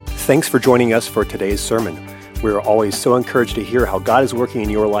Thanks for joining us for today's sermon. We're always so encouraged to hear how God is working in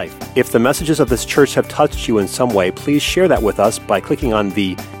your life. If the messages of this church have touched you in some way, please share that with us by clicking on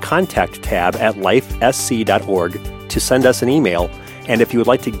the Contact tab at lifesc.org to send us an email. And if you would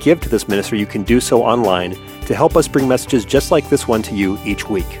like to give to this ministry, you can do so online to help us bring messages just like this one to you each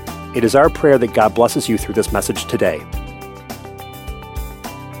week. It is our prayer that God blesses you through this message today.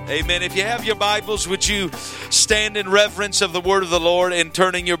 Amen. If you have your Bibles, would you stand in reverence of the word of the Lord and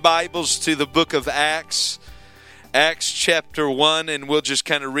turning your Bibles to the book of Acts, Acts chapter 1, and we'll just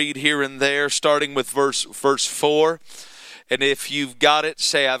kind of read here and there, starting with verse 4. And if you've got it,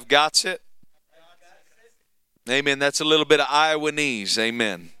 say, I've got it. Amen. That's a little bit of Iowanese.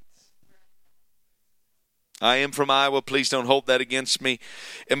 Amen. I am from Iowa. Please don't hold that against me.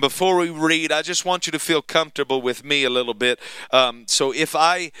 And before we read, I just want you to feel comfortable with me a little bit. So if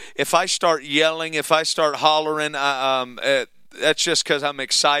I start yelling, if I start hollering, that's just because I'm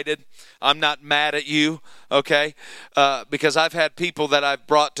excited. I'm not mad at you, okay? Because I've had people that I've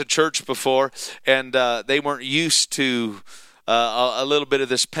brought to church before, and they weren't used to a little bit of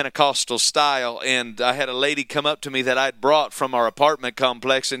this Pentecostal style. And I had a lady come up to me that I'd brought from our apartment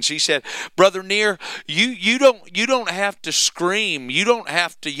complex, and she said, Brother Neer, you don't have to scream. You don't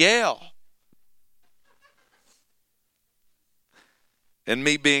have to yell. And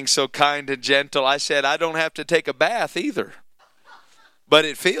me being so kind and gentle, I said, I don't have to take a bath either. But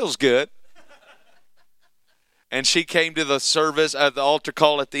it feels good. And she came to the service, the altar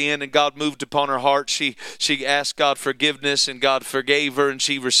call at the end, and God moved upon her heart. She asked God forgiveness, and God forgave her, and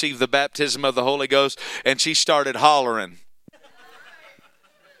she received the baptism of the Holy Ghost, and she started hollering.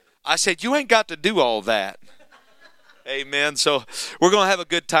 I said, you ain't got to do all that. Amen. So we're going to have a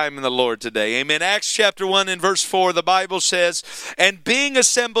good time in the Lord today. Amen. Acts chapter 1 and verse 4, the Bible says, and being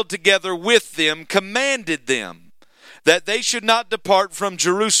assembled together with them, commanded them that they should not depart from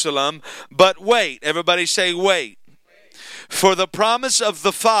Jerusalem, but wait. Everybody say wait. For the promise of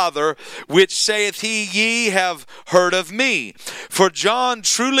the Father, which saith he, ye have heard of me. For John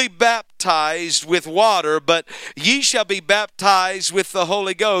truly baptized with water, but ye shall be baptized with the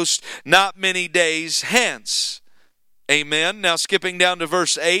Holy Ghost not many days hence. Amen. Now skipping down to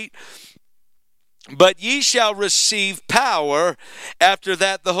verse 8. But ye shall receive power after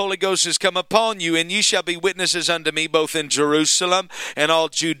that the Holy Ghost is come upon you, and ye shall be witnesses unto me both in Jerusalem and all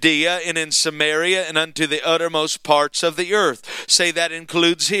Judea and in Samaria and unto the uttermost parts of the earth. Say that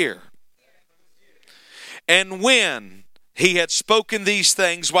includes here. And when he had spoken these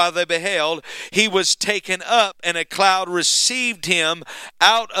things while they beheld, he was taken up, and a cloud received him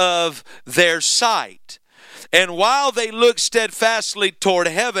out of their sight. And while they looked steadfastly toward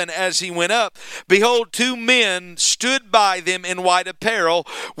heaven as he went up, behold, two men stood by them in white apparel,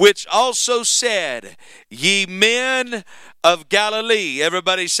 which also said, Ye men of Galilee.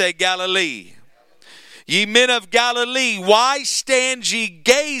 Everybody say Galilee. Ye men of Galilee, why stand ye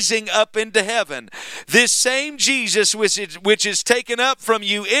gazing up into heaven? This same Jesus which is taken up from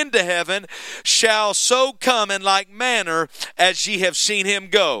you into heaven shall so come in like manner as ye have seen him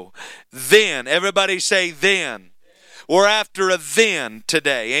go. Then, everybody say then. We're after a then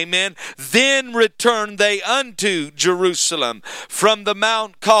today, amen. Then returned they unto Jerusalem from the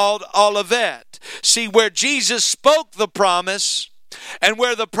mount called Olivet. See, where Jesus spoke the promise and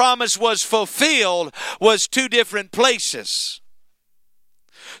where the promise was fulfilled was two different places.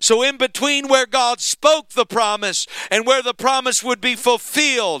 So in between where God spoke the promise and where the promise would be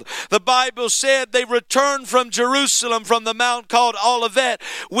fulfilled, the Bible said they returned from Jerusalem from the mount called Olivet,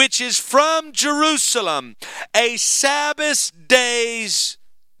 which is from Jerusalem a Sabbath day's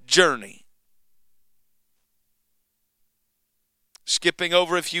journey. Skipping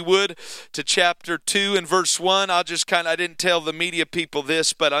over, if you would, to chapter 2 and verse 1. I didn't tell the media people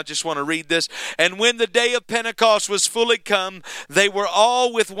this, but I just want to read this. And when the day of Pentecost was fully come, they were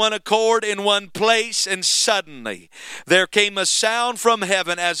all with one accord in one place, and suddenly there came a sound from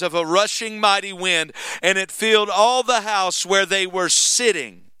heaven as of a rushing mighty wind, and it filled all the house where they were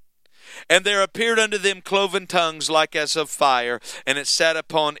sitting. And there appeared unto them cloven tongues like as of fire, and it sat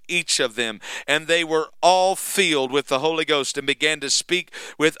upon each of them. And they were all filled with the Holy Ghost, and began to speak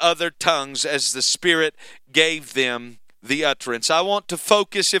with other tongues as the Spirit gave them the utterance. I want to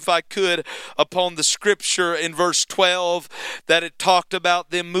focus, if I could, upon the scripture in verse 12 that it talked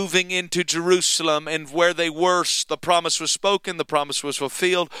about them moving into Jerusalem, and where they were, the promise was spoken, the promise was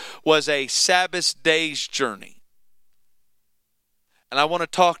fulfilled, was a Sabbath day's journey. And I want to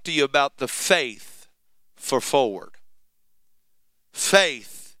talk to you about the faith for forward.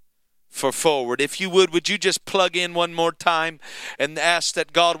 Faith for forward. If you would you just plug in one more time and ask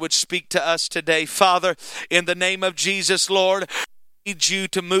that God would speak to us today? Father, in the name of Jesus, Lord, need you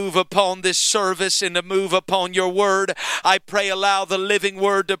to move upon this service and to move upon your word. I pray allow the living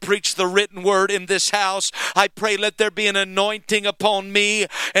word to preach the written word in this house. I pray let there be an anointing upon me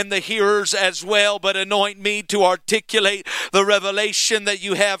and the hearers as well, but anoint me to articulate the revelation that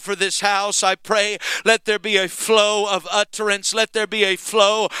you have for this house. I pray let there be a flow of utterance. Let there be a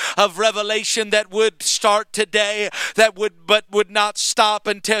flow of revelation that would start today, that would not stop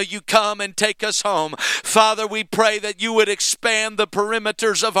until you come and take us home. Father, we pray that you would expand the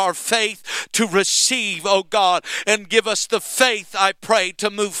perimeters of our faith to receive, oh God, and give us the faith, I pray, to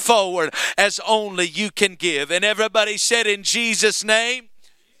move forward as only you can give. And everybody said in Jesus' name,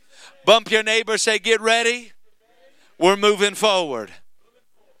 bump your neighbor, say, get ready. We're moving forward.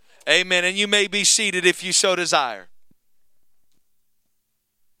 Amen. And you may be seated if you so desire.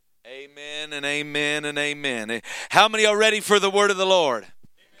 Amen and amen and amen. How many are ready for the word of the Lord?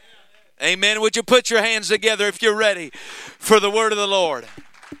 Amen. Would you put your hands together if you're ready for the word of the Lord?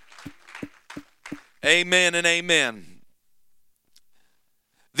 Amen and amen.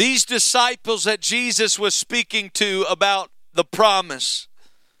 These disciples that Jesus was speaking to about the promise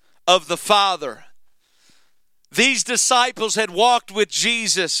of the Father, these disciples had walked with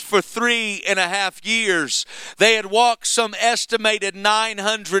Jesus for 3.5 years. They had walked some estimated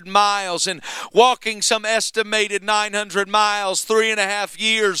 900 miles, and walking some estimated 900 miles, 3.5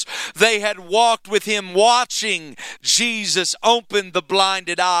 years, they had walked with him, watching Jesus open the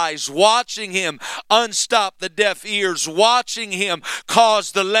blinded eyes, watching him unstop the deaf ears, watching him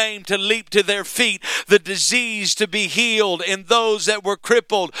cause the lame to leap to their feet, the diseased to be healed, and those that were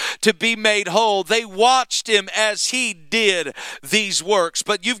crippled to be made whole. They watched him as he did these works.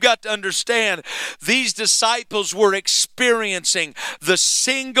 But you've got to understand, these disciples were experiencing the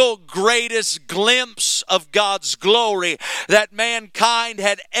single greatest glimpse of God's glory that mankind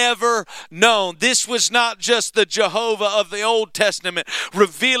had ever known. This was not just the Jehovah of the Old Testament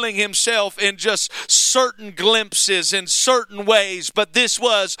revealing himself in just certain glimpses in certain ways, but this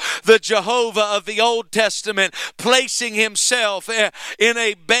was the Jehovah of the Old Testament placing himself in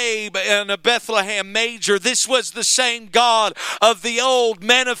a babe in a Bethlehem manger. This was the same God of the old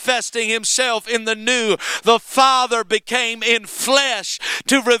manifesting himself in the new. The Father became in flesh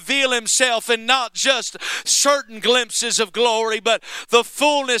to reveal himself in not just certain glimpses of glory, but the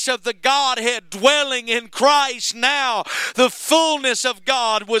fullness of the Godhead dwelling in Christ now. The fullness of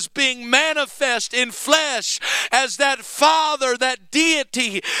God was being manifest in flesh as that Father, that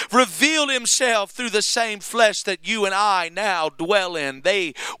deity, revealed himself through the same flesh that you and I now dwell in.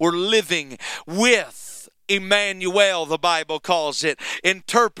 They were living with Emmanuel, the Bible calls it,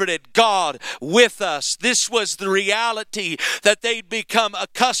 interpreted God with us. This was the reality that they'd become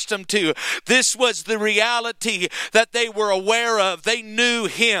accustomed to. This was the reality that they were aware of. They knew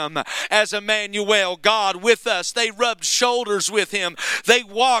him as Emmanuel, God with us. They rubbed shoulders with him. They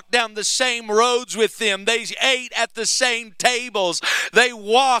walked down the same roads with him. They ate at the same tables. They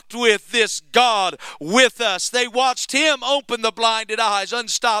walked with this God with us. They watched him open the blinded eyes,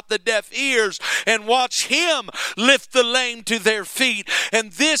 unstop the deaf ears, and watch him lift the lame to their feet.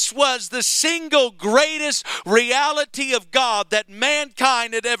 And this was the single greatest reality of God that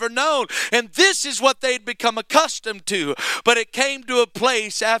mankind had ever known. And this is what they'd become accustomed to. But it came to a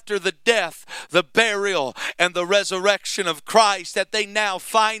place after the death, the burial, and the resurrection of Christ that they now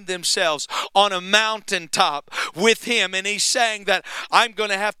find themselves on a mountaintop with him. And he's saying that I'm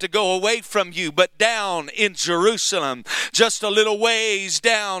going to have to go away from you, but down in Jerusalem, just a little ways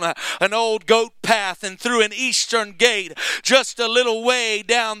down an old goat path and through an eastern gate, just a little way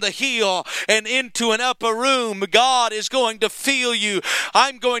down the hill and into an upper room, God is going to fill you.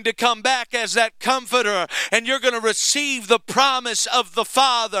 I'm going to come back as that comforter, and you're going to receive the promise of the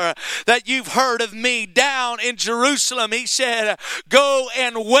Father that you've heard of me down in Jerusalem. He said, go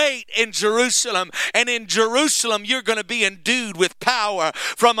and wait in Jerusalem, and in Jerusalem you're going to be endued with power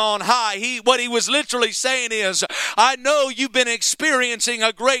from on high. What he was literally saying is, I know you've been experiencing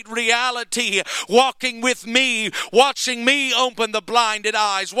a great reality walking with me, watching me open the blinded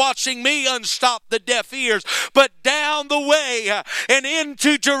eyes, watching me unstop the deaf ears, but down the way and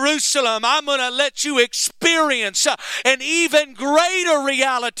into Jerusalem, I'm going to let you experience an even greater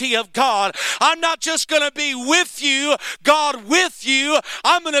reality of God. I'm not just going to be with you, God with you.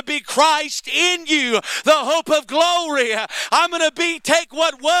 I'm going to be Christ in you, the hope of glory. I'm going to take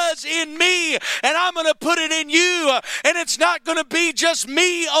what was in me and I'm going to put it in you. And it's not going to be just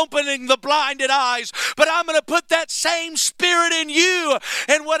me opening the blinded eyes, but I'm going to put that same spirit in you.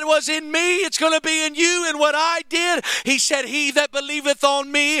 And what was in me, it's going to be in you. And what I did, he said, he that believeth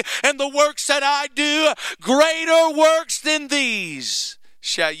on me and the works that I do, greater works than these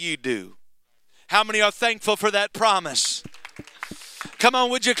shall you do. How many are thankful for that promise? Come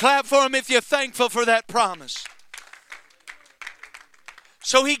on, would you clap for him if you're thankful for that promise?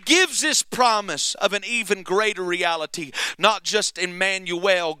 So he gives this promise of an even greater reality, not just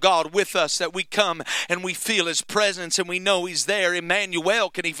Emmanuel, God with us, that we come and we feel his presence and we know he's there. Emmanuel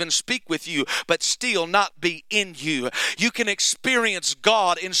can even speak with you, but still not be in you. You can experience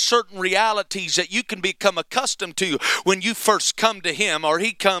God in certain realities that you can become accustomed to when you first come to him, or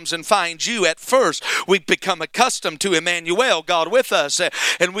he comes and finds you. At first, we become accustomed to Emmanuel, God with us,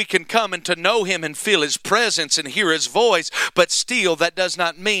 and we can come and to know him and feel his presence and hear his voice, but still that does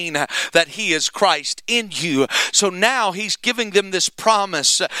not mean that he is Christ in you. So now he's giving them this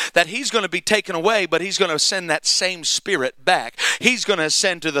promise that he's going to be taken away, but he's going to send that same Spirit back. He's going to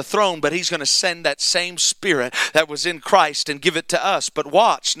ascend to the throne, but he's going to send that same Spirit that was in Christ and give it to us. But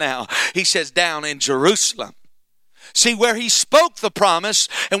watch now, he says down in Jerusalem. See, where he spoke the promise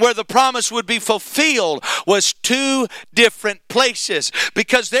and where the promise would be fulfilled was two different places,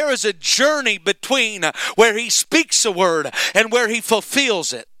 because there is a journey between where he speaks a word and where he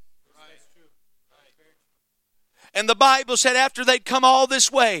fulfills it. And the Bible said after they'd come all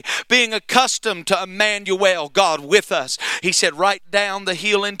this way, being accustomed to Emmanuel, God with us, he said, right down the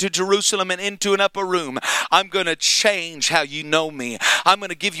hill into Jerusalem and into an upper room, I'm going to change how you know me. I'm going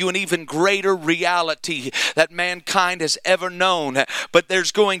to give you an even greater reality that mankind has ever known. But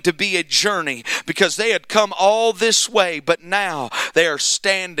there's going to be a journey, because they had come all this way, but now they are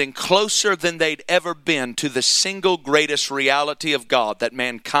standing closer than they'd ever been to the single greatest reality of God that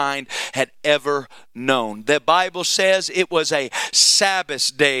mankind had ever known. The Bible says it was a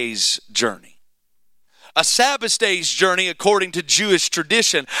Sabbath day's journey. A Sabbath day's journey, according to Jewish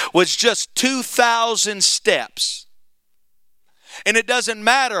tradition, was just 2,000 steps. And it doesn't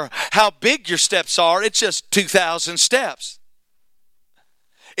matter how big your steps are, it's just 2,000 steps.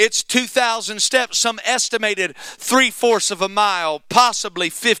 It's 2,000 steps, some estimated 3/4 of a mile, possibly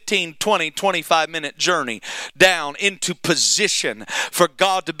 15, 20, 25-minute journey down into position for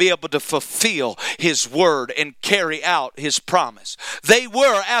God to be able to fulfill his word and carry out his promise. They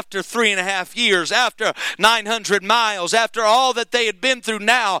were, after 3.5 years, after 900 miles, after all that they had been through,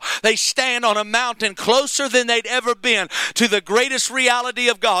 now they stand on a mountain closer than they'd ever been to the greatest reality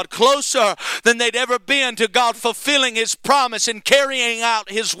of God, closer than they'd ever been to God fulfilling his promise and carrying out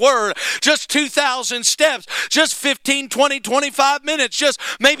his word. Just 2,000 steps, just 15, 20, 25 minutes, just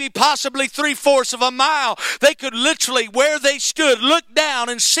maybe possibly 3/4 of a mile. They could literally, where they stood, look down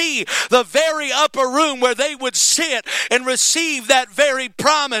and see the very upper room where they would sit and receive that very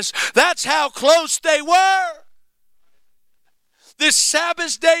promise. That's how close they were. This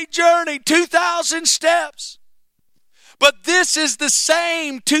Sabbath day journey, 2,000 steps. But this is the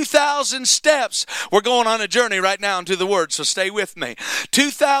same 2,000 steps. We're going on a journey right now into the Word, so stay with me.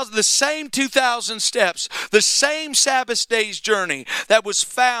 The same 2,000 steps, the same Sabbath day's journey that was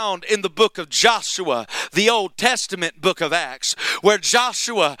found in the book of Joshua, the Old Testament book of Acts, where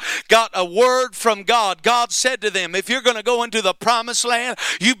Joshua got a word from God. God said to them, if you're going to go into the promised land,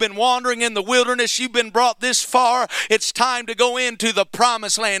 you've been wandering in the wilderness, you've been brought this far, it's time to go into the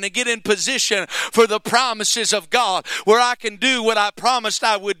promised land and get in position for the promises of God, where I can do what I promised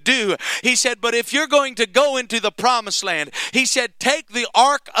I would do. He said, but if you're going to go into the promised land, he said, take the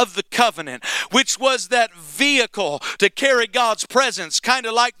Ark of the Covenant, which was that vehicle to carry God's presence, kind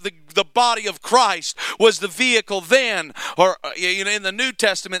of like the body of Christ was the vehicle then, or in the New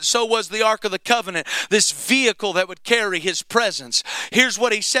Testament, so was the Ark of the Covenant, this vehicle that would carry his presence. Here's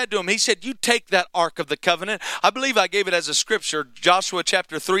what he said to him. He said, you take that Ark of the Covenant. I believe I gave it as a scripture, Joshua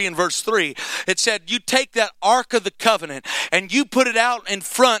chapter 3 and verse 3. It said, you take that Ark of the Covenant and you put it out in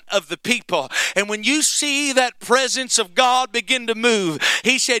front of the people. And when you see that presence of God begin to move,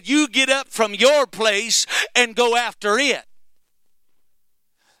 he said, you get up from your place and go after it.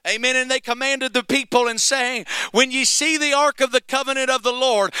 Amen. And they commanded the people and saying, when you see the Ark of the Covenant of the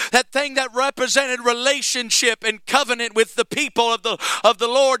Lord, that thing that represented relationship and covenant with the people of the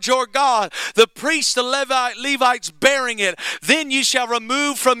Lord your God, the priests, the Levites bearing it, then you shall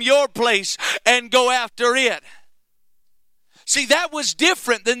remove from your place and go after it. See, that was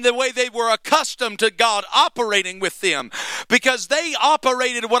different than the way they were accustomed to God operating with them, because they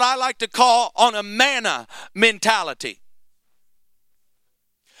operated what I like to call on a manna mentality.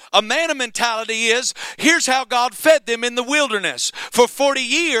 A manna mentality is, here's how God fed them in the wilderness. For 40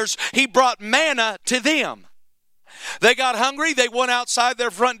 years, he brought manna to them. They got hungry, they went outside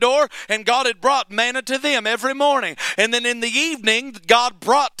their front door, and God had brought manna to them every morning. And then in the evening, God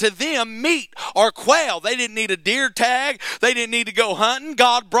brought to them meat or quail. They didn't need a deer tag. They didn't need to go hunting.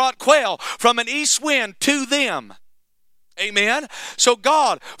 God brought quail from an east wind to them. Amen. So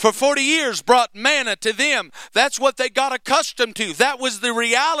God, for 40 years, brought manna to them. That's what they got accustomed to. That was the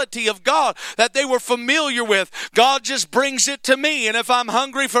reality of God that they were familiar with. God just brings it to me. And if I'm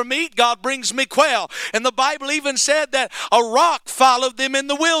hungry for meat, God brings me quail. And the Bible even said that a rock followed them in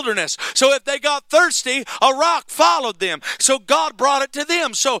the wilderness. So if they got thirsty, a rock followed them. So God brought it to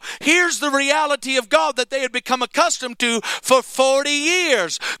them. So here's the reality of God that they had become accustomed to for 40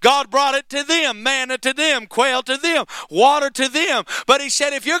 years. God brought it to them, manna to them, quail to them, water to them. But he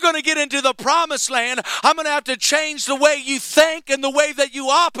said, if you're going to get into the promised land, I'm going to have to change the way you think and the way that you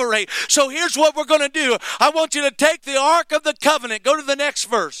operate. So here's what we're going to do. I want you to take the Ark of the Covenant. Go to the next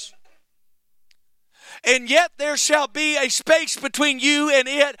verse. And yet there shall be a space between you and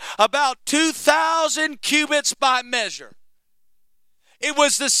it about 2,000 cubits by measure. It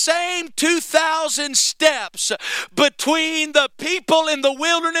was the same 2,000 steps between the people in the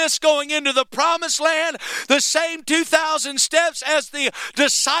wilderness going into the promised land, the same 2,000 steps as the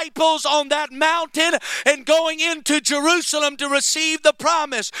disciples on that mountain and going into Jerusalem to receive the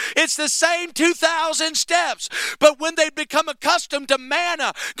promise. It's the same 2,000 steps. But when they'd become accustomed to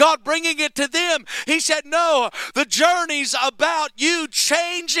manna, God bringing it to them, he said, no, the journey's about you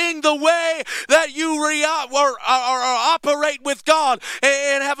changing the way that you operate with God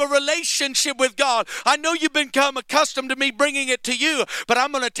and have a relationship with God. I know you've become accustomed to me bringing it to you, but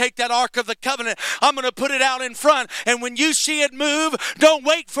I'm going to take that Ark of the Covenant. I'm going to put it out in front. And when you see it move, don't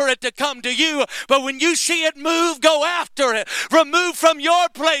wait for it to come to you. But when you see it move, go after it. Remove from your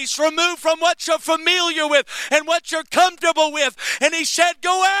place. Remove from what you're familiar with and what you're comfortable with. And he said,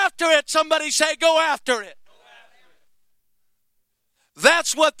 go after it. Somebody say, go after it.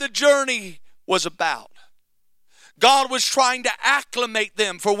 That's what the journey was about. God was trying to acclimate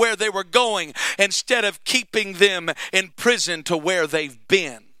them for where they were going instead of keeping them in prison to where they've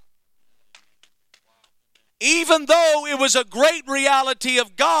been. Even though it was a great reality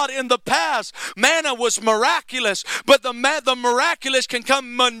of God in the past, manna was miraculous, but the miraculous can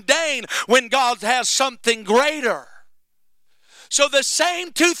come mundane when God has something greater. So the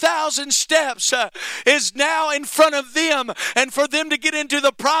same 2,000 steps is now in front of them, and for them to get into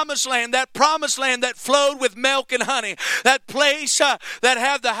the promised land that flowed with milk and honey, that place that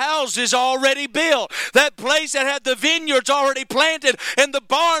had the houses already built, that place that had the vineyards already planted, and the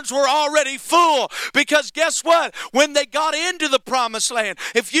barns were already full. Because guess what? When they got into the promised land,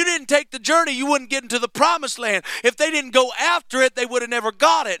 if you didn't take the journey, you wouldn't get into the promised land. If they didn't go after it, they would have never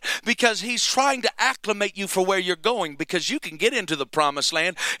got it, because he's trying to acclimate you for where you're going, because you can get into the promised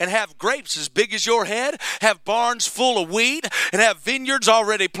land and have grapes as big as your head, have barns full of wheat, and have vineyards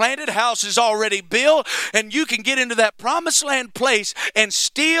already planted, houses already built, and you can get into that promised land place and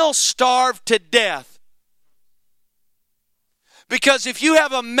still starve to death. Because if you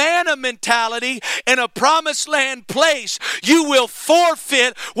have a manna mentality in a promised land place, you will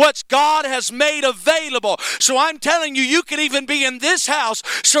forfeit what God has made available. So I'm telling you, you can even be in this house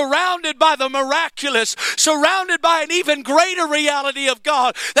surrounded by the miraculous, surrounded by an even greater reality of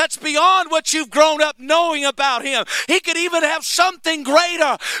God that's beyond what you've grown up knowing about him. He could even have something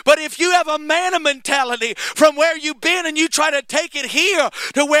greater. But if you have a manna mentality from where you've been and you try to take it here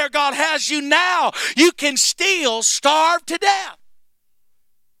to where God has you now, you can still starve to death.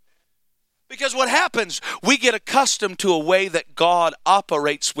 Because what happens, we get accustomed to a way that God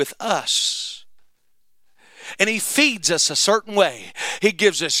operates with us. And he feeds us a certain way. He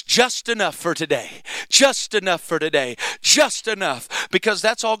gives us just enough for today. Just enough for today. Just enough. Because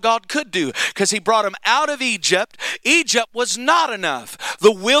that's all God could do. Because he brought them out of Egypt. Egypt was not enough.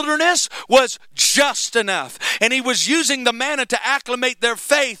 The wilderness was just enough. And he was using the manna to acclimate their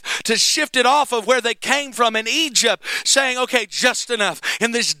faith, to shift it off of where they came from in Egypt, saying, okay, just enough.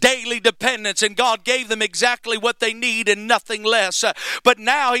 In this daily dependence. And God gave them exactly what they need and nothing less. But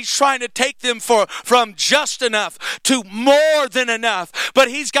now he's trying to take them from just enough to more than enough. But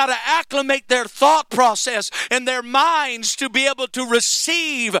he's got to acclimate their thought process and their minds to be able to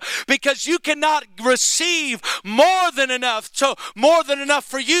receive, because you cannot receive more than enough. So more than enough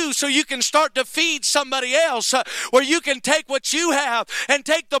for you, so you can start to feed somebody else, where you can take what you have and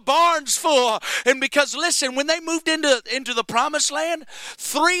take the barns full. And because listen, when they moved into the promised land,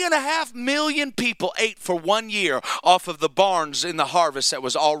 3.5 million people ate for 1 year off of the barns in the harvest that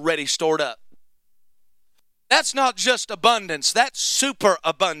was already stored up. That's not just abundance, that's super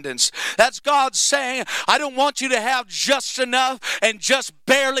abundance. That's God saying, I don't want you to have just enough and just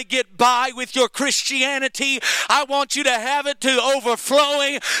barely get by with your Christianity. I want you to have it to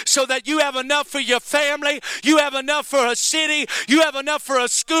overflowing so that you have enough for your family, you have enough for a city, you have enough for a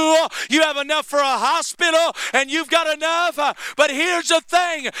school, you have enough for a hospital, and you've got enough. But here's the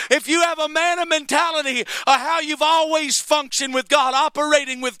thing, if you have a manna mentality of how you've always functioned with God,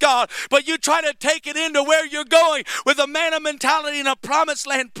 operating with God, but you try to take it into where you're going with a manna mentality in a promised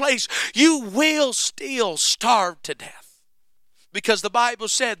land place, you will still starve to death. Because the Bible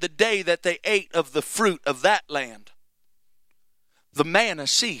said the day that they ate of the fruit of that land, the manna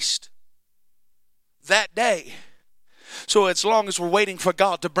ceased. That day. So as long as we're waiting for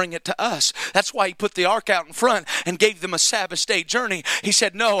God to bring it to us, that's why he put the ark out in front and gave them a Sabbath day journey. He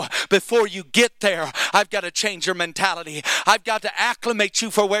said, no, before you get there, I've got to change your mentality. I've got to acclimate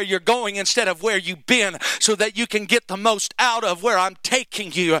you for where you're going instead of where you've been so that you can get the most out of where I'm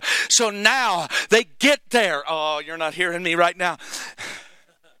taking you. So now they get there. Oh, you're not hearing me right now.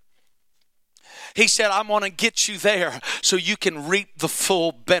 He said, I want to get you there so you can reap the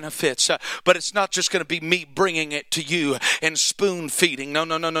full benefits. But it's not just going to be me bringing it to you and spoon feeding.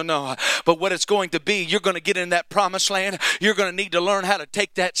 No. But what it's going to be, you're going to get in that promised land. You're going to need to learn how to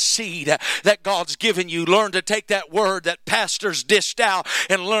take that seed that God's given you. Learn to take that word that pastors dished out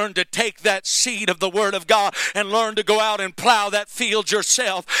and learn to take that seed of the word of God and learn to go out and plow that field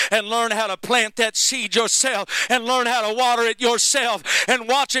yourself and learn how to plant that seed yourself and learn how to water it yourself and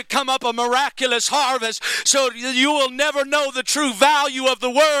watch it come up a miraculous harvest, so you will never know the true value of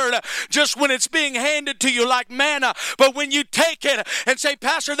the word just when it's being handed to you like manna. But when you take it and say,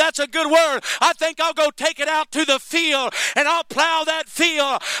 Pastor, that's a good word, I think I'll go take it out to the field and I'll plow that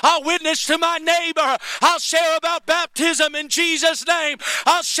field. I'll witness to my neighbor. I'll share about baptism in Jesus' name.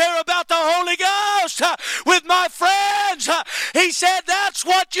 I'll share about the Holy Ghost with my friends. He said that's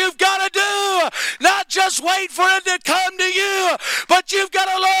what you've got to do. Not just wait for it to come to you, but you've got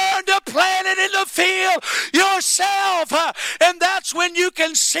to learn to plant it in the field yourself. And that's when you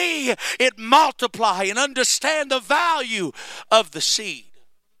can see it multiply and understand the value of the seed.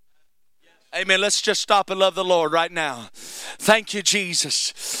 Amen. Let's just stop and love the Lord right now. Thank you,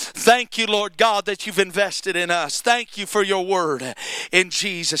 Jesus. Thank you, Lord God, that you've invested in us. Thank you for your word. In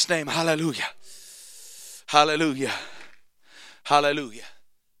Jesus' name. Hallelujah. Hallelujah. Hallelujah.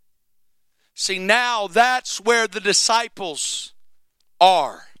 See, now that's where the disciples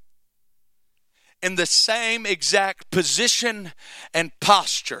are. In the same exact position and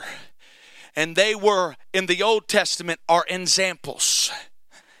posture. And they were, in the Old Testament, are examples.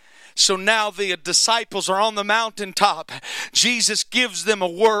 So now the disciples are on the mountaintop. Jesus gives them a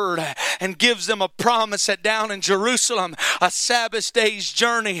word and gives them a promise that down in Jerusalem, a Sabbath day's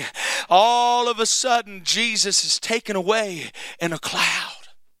journey, all of a sudden Jesus is taken away in a cloud.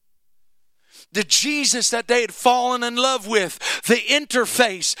 The Jesus that they had fallen in love with, the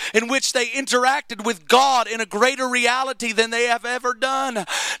interface in which they interacted with God in a greater reality than they have ever done.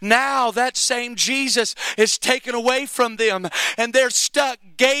 Now that same Jesus is taken away from them and they're stuck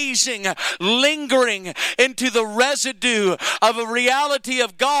gazing, lingering into the residue of a reality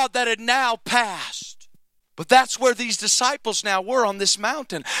of God that had now passed. But that's where these disciples now were on this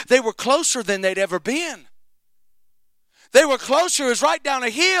mountain. They were closer than they'd ever been. They were closer. It was right down a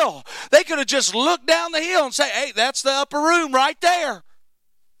hill. They could have just looked down the hill and say, hey, that's the upper room right there.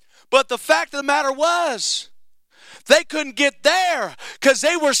 But the fact of the matter was, they couldn't get there because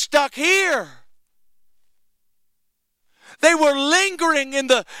they were stuck here. They were lingering in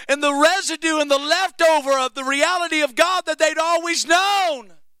the residue and the leftover of the reality of God that they'd always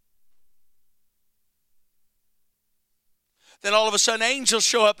known. Then all of a sudden angels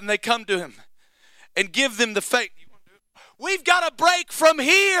show up and they come to him and give them the faith. We've got to break from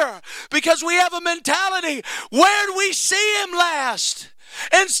here because we have a mentality. Where did we see him last?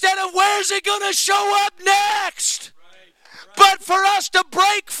 Instead of where's he going to show up next? But for us to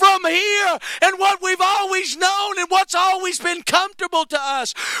break from here and what we've always known and what's always been comfortable to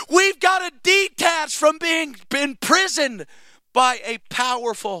us, we've got to detach from being imprisoned by a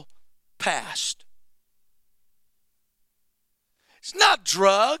powerful past. It's not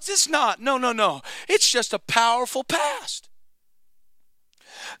drugs. It's not. No. It's just a powerful past.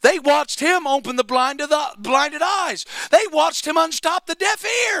 They watched him open the blinded eyes. They watched him unstop the deaf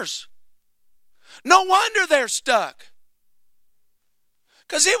ears. No wonder they're stuck.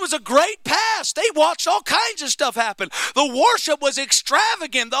 Because it was a great past. They watched all kinds of stuff happen. The worship was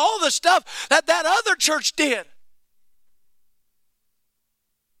extravagant. All the stuff that other church did.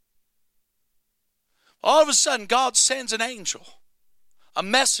 All of a sudden, God sends an angel, a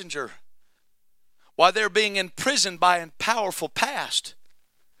messenger. while they're being imprisoned by a powerful past,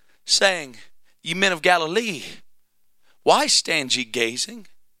 saying, "Ye men of Galilee, why stand ye gazing?"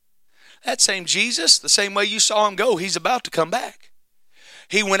 That same Jesus, the same way you saw him go, he's about to come back.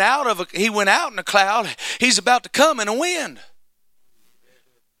 He went out in a cloud. He's about to come in a wind.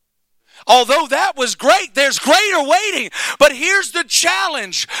 Although that was great, there's greater waiting. But here's the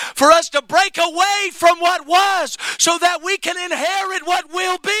challenge for us to break away from what was so that we can inherit what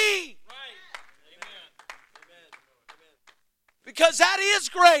will be. Because that is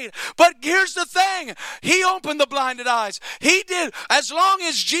great. But here's the thing. He opened the blinded eyes. He did. As long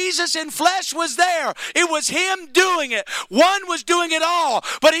as Jesus in flesh was there, it was him doing it. One was doing it all.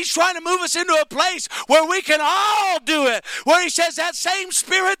 But he's trying to move us into a place where we can all do it. Where he says, that same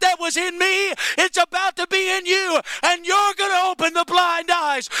spirit that was in me, it's about to be in you. And you're going to open the blind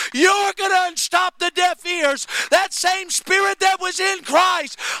eyes. You're going to unstop the deaf ears. That same spirit that was in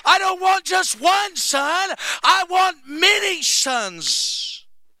Christ. I don't want just one son. I want many sons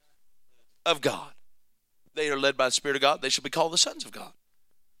of God. They are led by the Spirit of God. They shall be called the sons of God.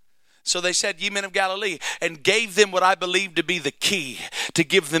 So they said, "Ye men of Galilee," and gave them what I believe to be the key, to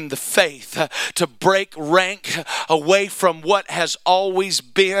give them the faith, to break rank away from what has always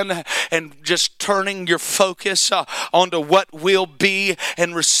been and just turning your focus onto what will be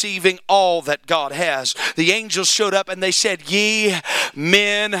and receiving all that God has. The angels showed up and they said, "Ye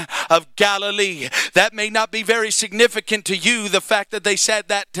men of Galilee." That may not be very significant to you, the fact that they said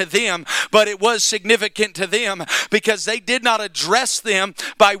that to them, but it was significant to them because they did not address them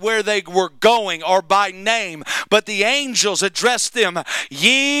by where they were going or by name, but the angels addressed them,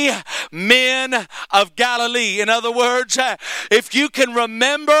 "Ye men of Galilee." In other words, if you can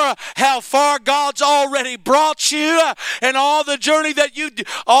remember how far God's already brought you and all the journey that you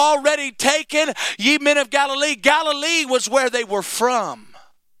already taken, ye men of Galilee. Galilee was where they were from.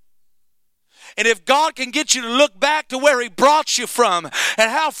 And if God can get you to look back to where he brought you from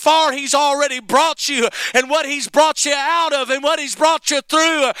and how far he's already brought you and what he's brought you out of and what he's brought you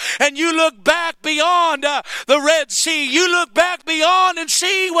through, and you look back beyond the Red Sea, you look back beyond and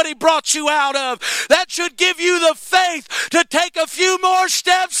see what he brought you out of, that should give you the faith to take a few more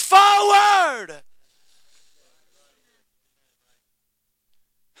steps forward.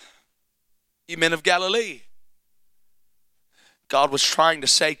 You men of Galilee. God was trying to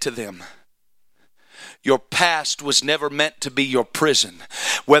say to them, your past was never meant to be your prison,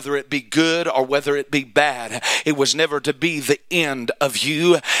 whether it be good or whether it be bad. It was never to be the end of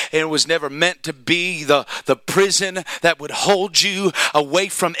you. It was never meant to be the prison that would hold you away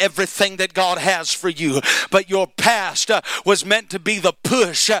from everything that God has for you. But your past was meant to be the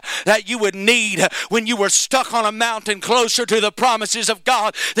push that you would need when you were stuck on a mountain closer to the promises of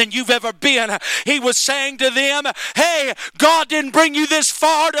God than you've ever been. He was saying to them, hey, God didn't bring you this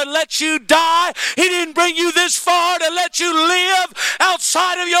far to let you die. He didn't bring you this far to let you live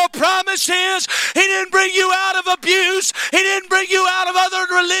outside of your promises. He didn't bring you out of abuse. He didn't bring you out of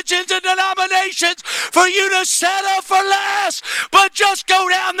other religions and denominations for you to settle for less, but just go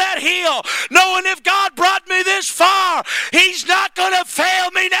down that hill knowing if God brought me this far, he's not going to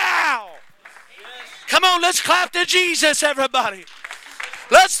fail me now. Come on, let's clap to Jesus, everybody.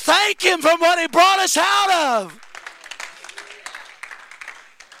 Let's thank him for what he brought us out of.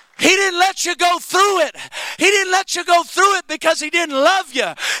 He didn't let you go through it. He didn't let you go through it because he didn't love you.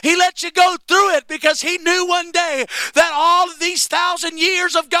 He let you go through it because he knew one day that all of these 1,000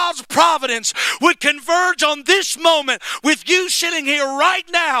 years of God's providence would converge on this moment with you sitting here right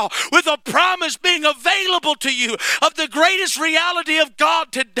now with a promise being available to you of the greatest reality of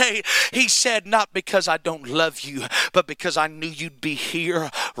God today. He said, not because I don't love you, but because I knew you'd be here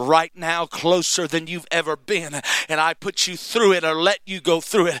right now closer than you've ever been. And I put you through it or let you go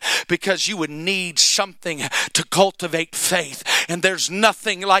through it because you would need something to cultivate faith. And there's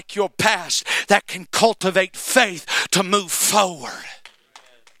nothing like your past that can cultivate faith to move forward.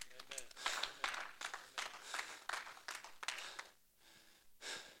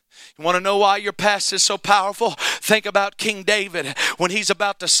 You want to know why your past is so powerful? Think about King David when he's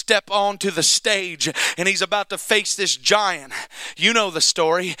about to step onto the stage and he's about to face this giant. You know the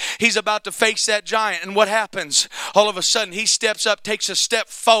story. He's about to face that giant, and what happens? All of a sudden he steps up, takes a step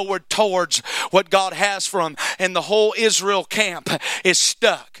forward towards what God has for him, and the whole Israel camp is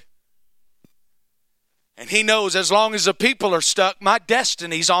stuck. And he knows as long as the people are stuck, my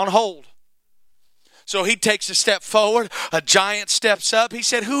destiny's on hold. So he takes a step forward. A giant steps up. He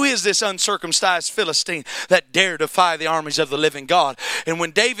said, who is this uncircumcised Philistine that dare defy the armies of the living God? And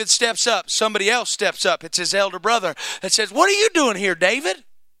when David steps up, somebody else steps up. It's his elder brother that says, what are you doing here, David?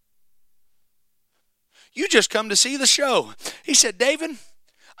 You just come to see the show. He said, David,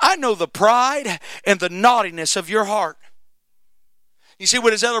 I know the pride and the naughtiness of your heart. You see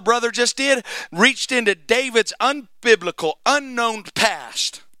what his elder brother just did? Reached into David's unbiblical, unknown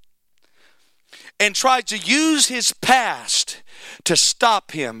past and tried to use his past to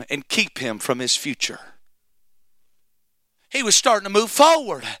stop him and keep him from his future. He was starting to move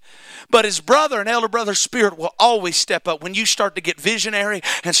forward. But his brother and elder brother's spirit will always step up. When you start to get visionary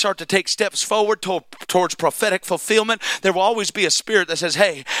and start to take steps forward towards prophetic fulfillment, there will always be a spirit that says,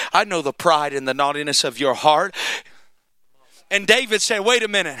 hey, I know the pride and the naughtiness of your heart. And David said, wait a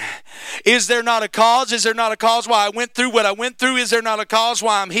minute. Is there not a cause? Is there not a cause why I went through what I went through? Is there not a cause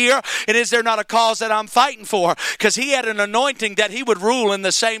why I'm here? And is there not a cause that I'm fighting for? Because he had an anointing that he would rule in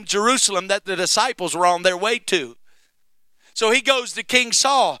the same Jerusalem that the disciples were on their way to. So he goes to King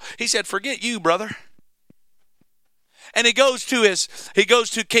Saul. He said, forget you, brother. And he goes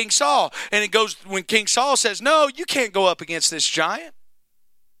to King Saul. And when King Saul says, no, you can't go up against this giant.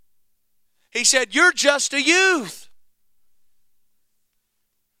 He said, you're just a youth.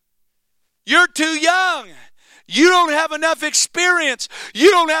 You're too young. You don't have enough experience.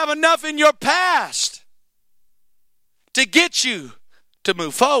 You don't have enough in your past to get you to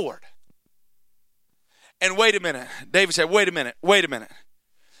move forward. And wait a minute. David said, wait a minute.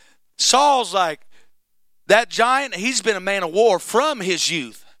 Saul's like, that giant, he's been a man of war from his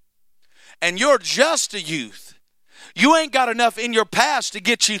youth. And you're just a youth. You ain't got enough in your past to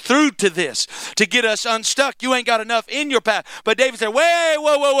get you through to this, to get us unstuck. You ain't got enough in your past. But David said,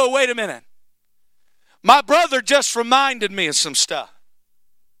 wait a minute. My brother just reminded me of some stuff.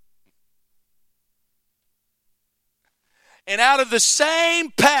 And out of the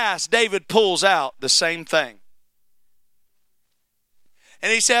same past, David pulls out the same thing.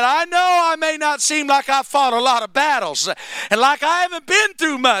 And he said, I know I may not seem like I fought a lot of battles and like I haven't been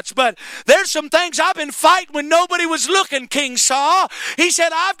through much, but there's some things I've been fighting when nobody was looking, King Saul. He said,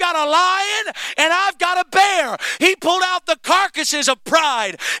 I've got a lion and I've got a bear. He pulled out the carcasses of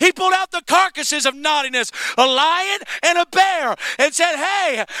pride. He pulled out the carcasses of naughtiness, a lion and a bear, and said,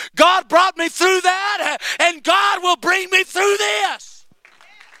 hey, God brought me through that and God will bring me through this.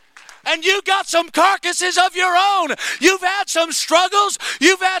 And you got some carcasses of your own. You've had some struggles.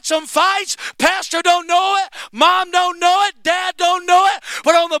 You've had some fights. Pastor don't know it. Mom don't know it. Dad don't know it.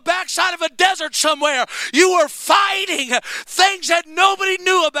 But on the backside of a desert somewhere, you were fighting things that nobody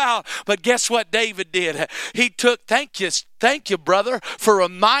knew about. But guess what David did? He took, thank you, brother, for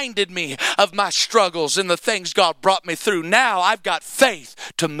reminding me of my struggles and the things God brought me through. Now I've got faith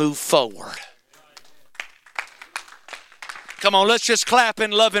to move forward. Come on, let's just clap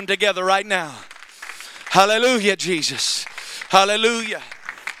and love him together right now. Hallelujah, Jesus. Hallelujah.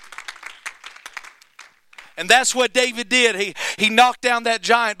 And that's what David did. He knocked down that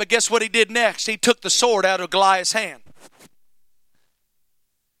giant, but guess what he did next? He took the sword out of Goliath's hand.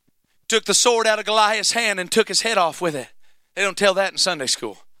 Took the sword out of Goliath's hand and took his head off with it. They don't tell that in Sunday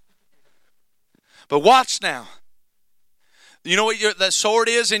school. But watch now. You know what that sword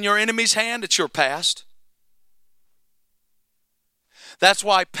is in your enemy's hand? It's your past. That's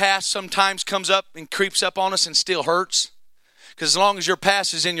why past sometimes comes up and creeps up on us and still hurts. Because as long as your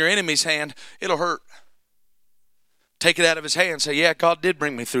past is in your enemy's hand, it'll hurt. Take it out of his hand and say, yeah, God did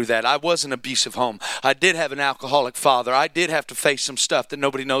bring me through that. I was in an abusive home. I did have an alcoholic father. I did have to face some stuff that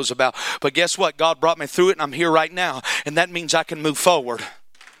nobody knows about. But guess what? God brought me through it and I'm here right now. And that means I can move forward.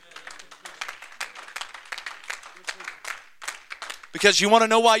 Because you want to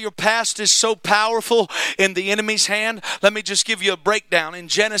know why your past is so powerful in the enemy's hand? Let me just give you a breakdown. In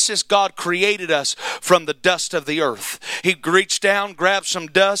Genesis, God created us from the dust of the earth. He reached down, grabbed some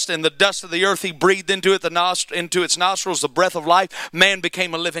dust, and the dust of the earth, he breathed into it, into its nostrils, the breath of life. Man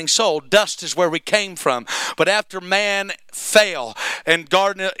became a living soul. Dust is where we came from. But after man fell in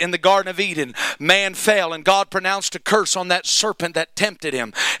the Garden of Eden, man fell, and God pronounced a curse on that serpent that tempted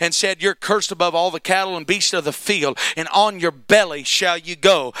him and said, you're cursed above all the cattle and beasts of the field, and on your belly shall you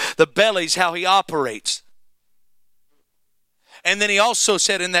go. The belly's how he operates. And then he also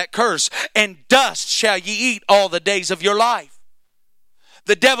said in that curse, and dust shall ye eat all the days of your life.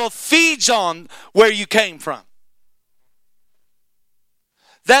 The devil feeds on where you came from.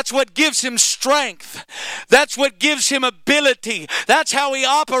 That's what gives him strength. That's what gives him ability. That's how he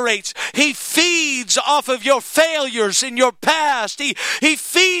operates. He feeds off of your failures in your past. He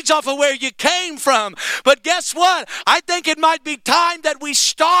feeds off of where you came from. But guess what? I think it might be time that we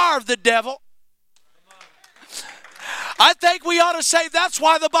starve the devil. I think we ought to say that's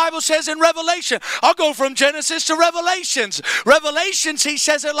why the Bible says in Revelation, I'll go from Genesis to Revelations. Revelations, he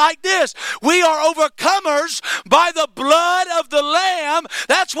says it like this: we are overcomers by the blood of the Lamb.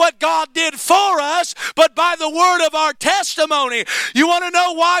 That's what God did for us, but by the word of our testimony. You want to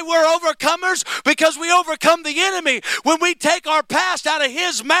know why we're overcomers? Because we overcome the enemy when we take our past out of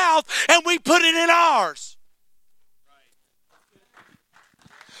his mouth and we put it in ours.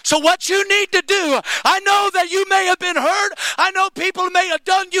 So what you need to do, I know that you may have been hurt. I know people may have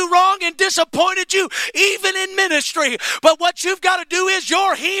done you wrong and disappointed you, even in ministry. But what you've got to do is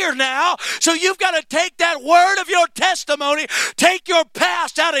you're here now. So you've got to take that word of your testimony, take your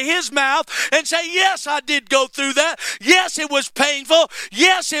past out of his mouth and say, yes, I did go through that. Yes, it was painful.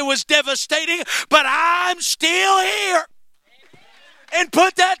 Yes, it was devastating, but I'm still here. And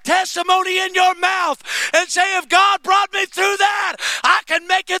put that testimony in your mouth and say, if God brought me through that, I can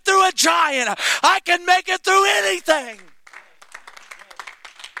make it through a giant. I can make it through anything.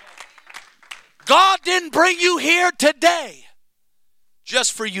 God didn't bring you here today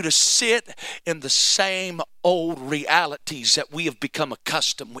just for you to sit in the same old realities that we have become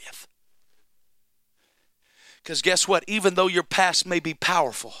accustomed with. Because guess what? Even though your past may be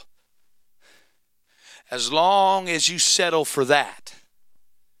powerful, as long as you settle for that,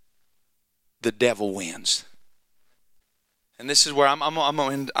 the devil wins. And this is where I'm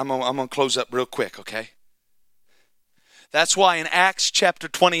going to close up real quick, okay? That's why in Acts chapter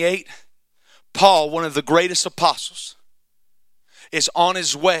 28, Paul, one of the greatest apostles, is on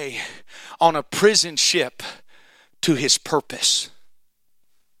his way on a prison ship to his purpose.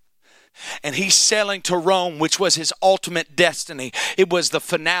 And he's sailing to Rome, which was his ultimate destiny. It was the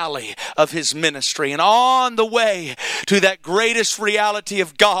finale of his ministry. And on the way to that greatest reality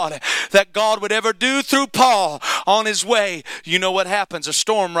of God that God would ever do through Paul, on his way, you know what happens? A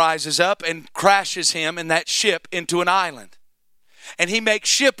storm rises up and crashes him and that ship into an island. And he makes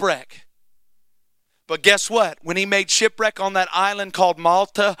shipwreck. But guess what? When he made shipwreck on that island called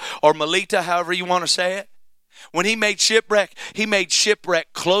Malta or Melita, however you want to say it, when he made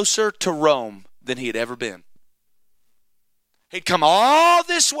shipwreck closer to Rome than he had ever been. He'd come all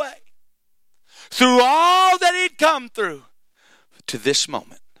this way, through all that he'd come through, to this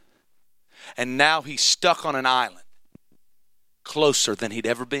moment. And now he's stuck on an island, closer than he'd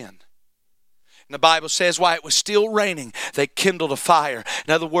ever been. And the Bible says while it was still raining, they kindled a fire.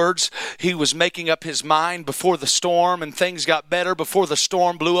 In other words, he was making up his mind before the storm and things got better. Before the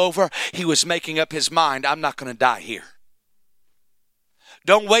storm blew over, he was making up his mind, I'm not going to die here.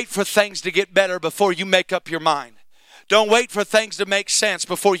 Don't wait for things to get better before you make up your mind. Don't wait for things to make sense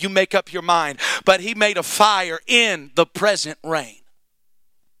before you make up your mind. But he made a fire in the present rain.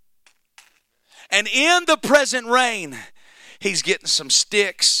 And in the present rain, he's getting some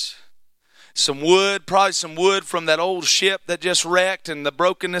sticks, some wood, probably some wood from that old ship that just wrecked and the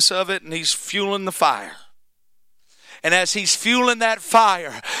brokenness of it, and he's fueling the fire. And as he's fueling that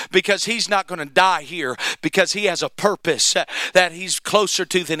fire, because he's not going to die here, because he has a purpose that he's closer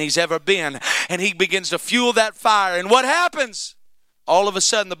to than he's ever been, and he begins to fuel that fire. And what happens? All of a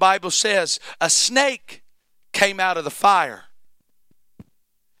sudden, the Bible says, a snake came out of the fire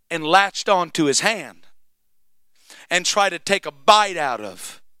and latched onto his hand and tried to take a bite out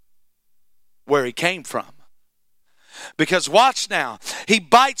of where he came from. Because watch now, he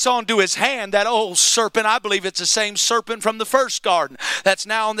bites onto his hand, that old serpent. I believe it's the same serpent from the first garden that's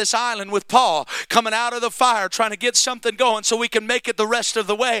now on this island with Paul, coming out of the fire, trying to get something going so we can make it the rest of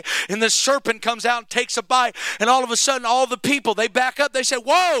the way. And the serpent comes out and takes a bite, and all of a sudden all the people, they back up, they say,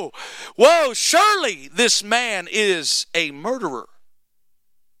 whoa, surely this man is a murderer.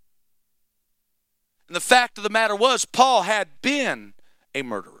 And the fact of the matter was, Paul had been a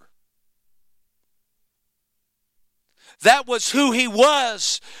murderer. That was who he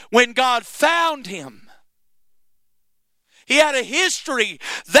was when God found him. He had a history.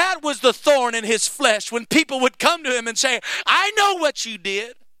 That was the thorn in his flesh when people would come to him and say, I know what you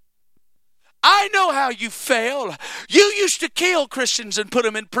did. I know how you failed. You used to kill Christians and put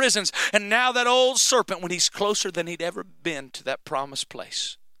them in prisons. And now that old serpent, when he's closer than he'd ever been to that promised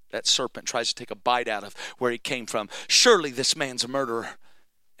place, that serpent tries to take a bite out of where he came from. Surely this man's a murderer.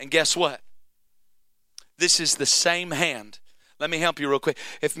 And guess what? This is the same hand. Let me help you real quick.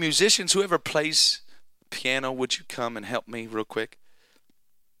 If musicians, whoever plays piano, would you come and help me real quick?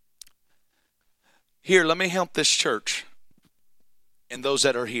 Here, let me help this church and those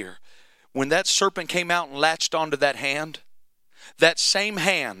that are here. When that serpent came out and latched onto that hand, that same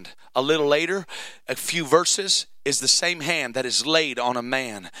hand, a little later, a few verses, is the same hand that is laid on a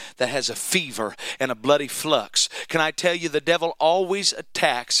man that has a fever and a bloody flux. Can I tell you, the devil always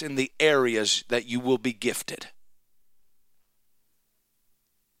attacks in the areas that you will be gifted.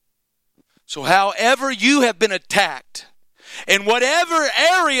 So however you have been attacked, in whatever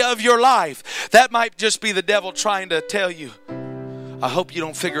area of your life, that might just be the devil trying to tell you, I hope you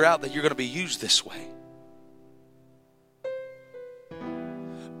don't figure out that you're going to be used this way.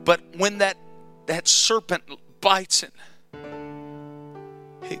 But when that serpent bites it,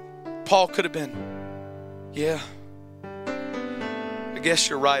 Paul could have been, yeah, I guess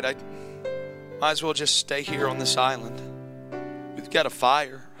you're right. I might as well just stay here on this island. We've got a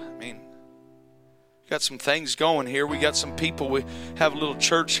fire. I mean, we've got some things going here. We got some people. We have a little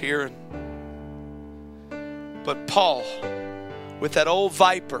church here. But Paul, with that old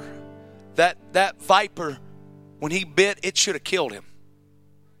viper, that viper, when he bit, it should have killed him.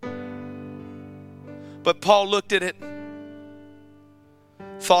 But Paul looked at it,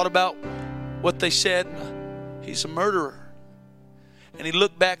 thought about what they said. He's a murderer. And he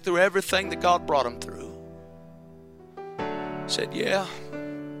looked back through everything that God brought him through. Said, yeah.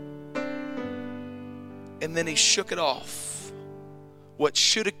 And then he shook it off. What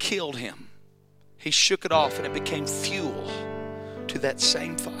should have killed him, he shook it off, and it became fuel to that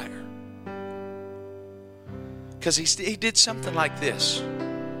same fire. Because he did something like this.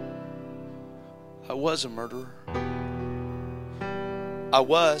 I was a murderer. I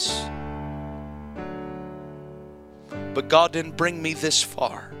was. But God didn't bring me this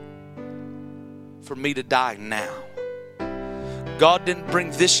far for me to die now. God didn't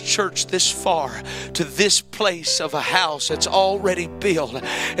bring this church this far to this place of a house that's already built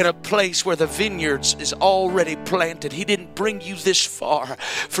in a place where the vineyards is already planted. He didn't bring you this far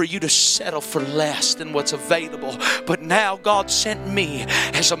for you to settle for less than what's available. But now God sent me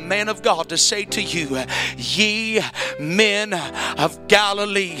as a man of God to say to you, ye men of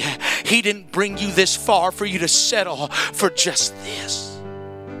Galilee, He didn't bring you this far for you to settle for just this.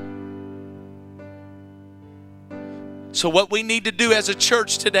 So what we need to do as a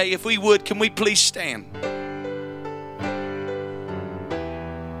church today, if we would, can we please stand?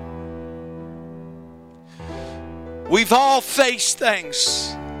 We've all faced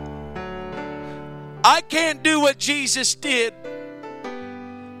things. I can't do what Jesus did.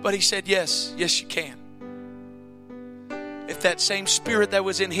 But He said, yes, yes you can. If that same Spirit that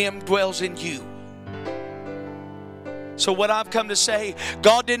was in Him dwells in you. So what I've come to say,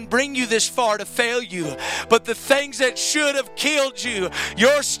 God didn't bring you this far to fail you, but the things that should have killed you,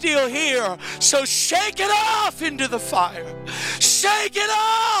 you're still here. So shake it off into the fire. Shake it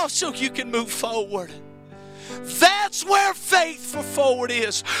off so you can move forward. That's where faith for forward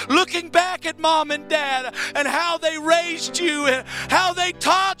is. Looking back at mom and dad and how they raised you and how they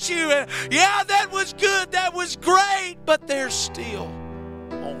taught you. And yeah, that was good. That was great. But there's still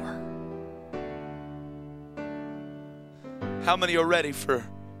more. How many are ready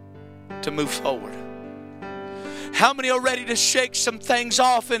to move forward? How many are ready to shake some things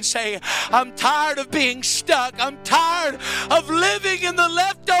off and say, I'm tired of being stuck. I'm tired of living in the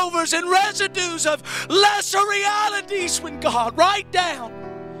leftovers and residues of lesser realities when God, write down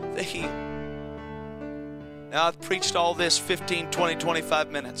the heel. Now I've preached all this 15, 20,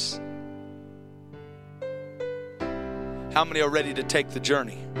 25 minutes. How many are ready to take the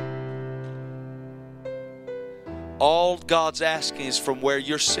journey? All God's asking is from where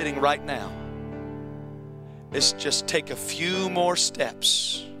you're sitting right now is just take a few more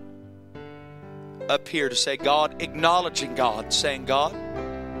steps up here to say, God, acknowledging God, saying, God,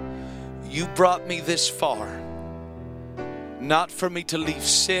 you brought me this far, not for me to leave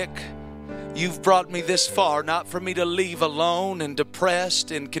sick. You've brought me this far, not for me to leave alone and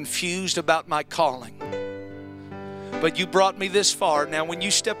depressed and confused about my calling. But you brought me this far. Now when you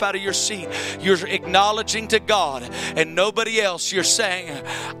step out of your seat, you're acknowledging to God and nobody else. You're saying,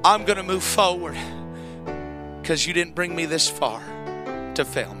 I'm going to move forward because you didn't bring me this far to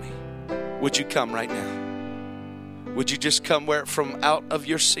fail me. Would you come right now? Would you just come from out of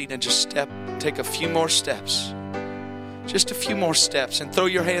your seat and just take a few more steps? Just a few more steps, and throw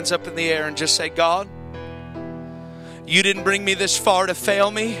your hands up in the air and just say, God, you didn't bring me this far to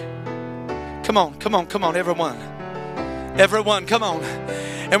fail me. Come on, come on, come on, everyone. Everyone, come on.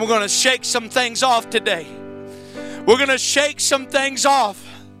 And we're going to shake some things off today. We're going to shake some things off.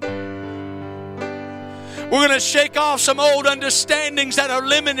 We're going to shake off some old understandings that are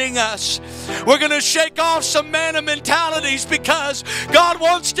limiting us. We're going to shake off some manna mentalities because God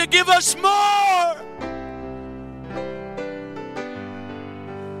wants to give us more.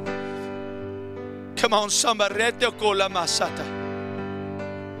 Come on, somebody.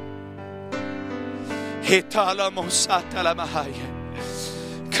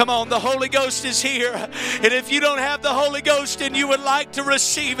 Come on, the Holy Ghost is here. And if you don't have the Holy Ghost and you would like to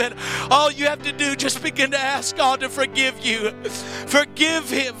receive it, all you have to do, just begin to ask God to forgive you. Forgive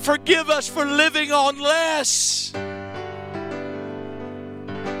Him. Forgive us for living on less.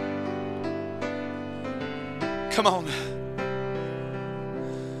 Come on.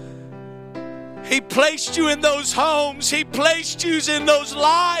 He placed you in those homes. He placed you in those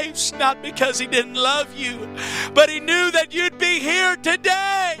lives, not because He didn't love you, but He knew that you'd be here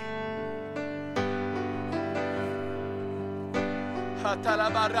today.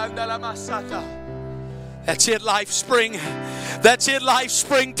 That's it, Life Spring. That's it, Life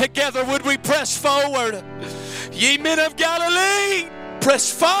Spring. Together would we press forward. Ye men of Galilee, press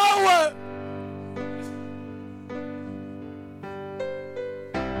forward.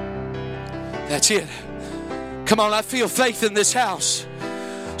 That's it. Come on, I feel faith in this house.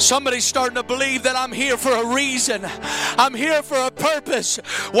 Somebody's starting to believe that I'm here for a reason. I'm here for a purpose.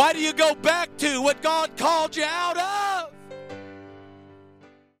 Why do you go back to what God called you out of?